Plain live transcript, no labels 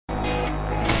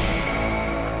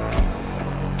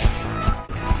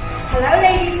Hello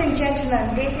ladies and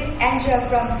gentlemen, this is Angela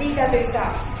from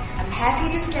ZWSoft. I'm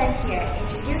happy to stand here and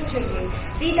introduce to you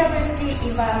ZWC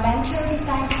Environmental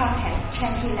Design Contest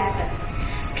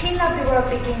 2011. Clean Up the World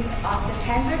begins on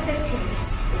September 16th.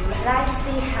 We would like to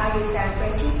see how you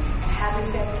celebrate it and how you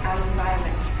save our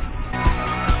environment.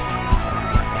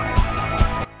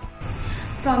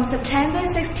 From September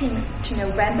 16th to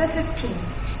November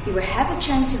 15th, you will have a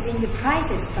chance to win the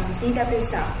prizes from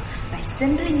ZWSoft by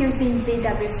simply using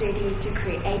ZW3D to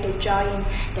create a drawing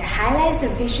that highlights the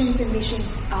visions and missions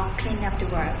of cleaning up the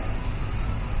world.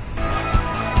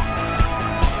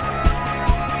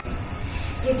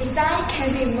 Your design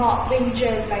can be more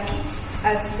window bucket,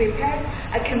 a sweeper,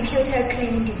 a computer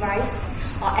cleaning device,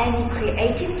 or any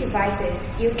creative devices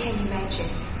you can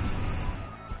imagine.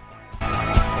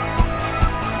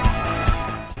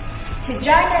 To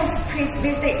join us, please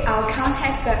visit our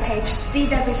contest webpage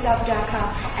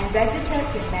zwsoft.com and register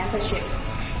your memberships.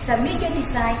 Submit your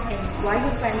design and invite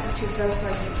your friends to vote for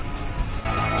you.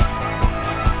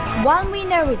 One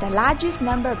winner with the largest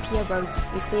number of peer votes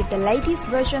received the latest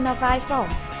version of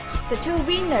iPhone. The two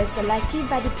winners selected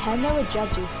by the panel of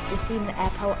judges received the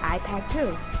Apple iPad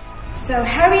 2. So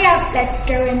hurry up, let's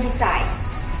go and decide.